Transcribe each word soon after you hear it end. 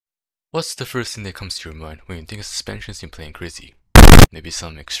What's the first thing that comes to your mind when you think of suspensions in playing Crazy? Maybe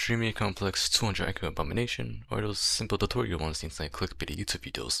some extremely complex 200 IQ abomination, or those simple tutorial ones things like clickbaity YouTube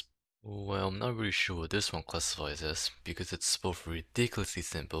videos? Well, I'm not really sure what this one classifies as, because it's both ridiculously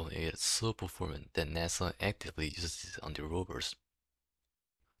simple and yet so performant that NASA actively uses it on their rovers.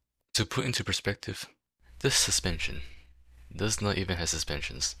 To put into perspective, this suspension does not even have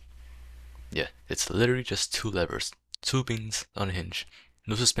suspensions. Yeah, it's literally just two levers, two beans on a hinge.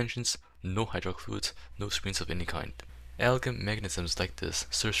 No suspensions, no hydraulic fluids, no springs of any kind. Elegant mechanisms like this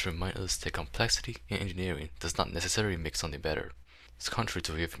serve to remind us that complexity in engineering does not necessarily make something better. It's contrary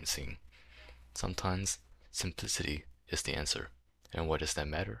to what you've been seeing. Sometimes, simplicity is the answer. And why does that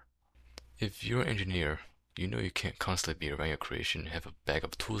matter? If you're an engineer, you know you can't constantly be around your creation and have a bag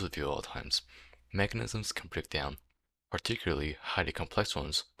of tools with you at all times. Mechanisms can break down, particularly highly complex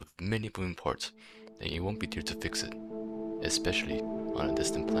ones with many moving parts, and you won't be there to fix it, especially on a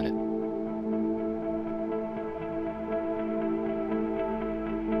distant planet.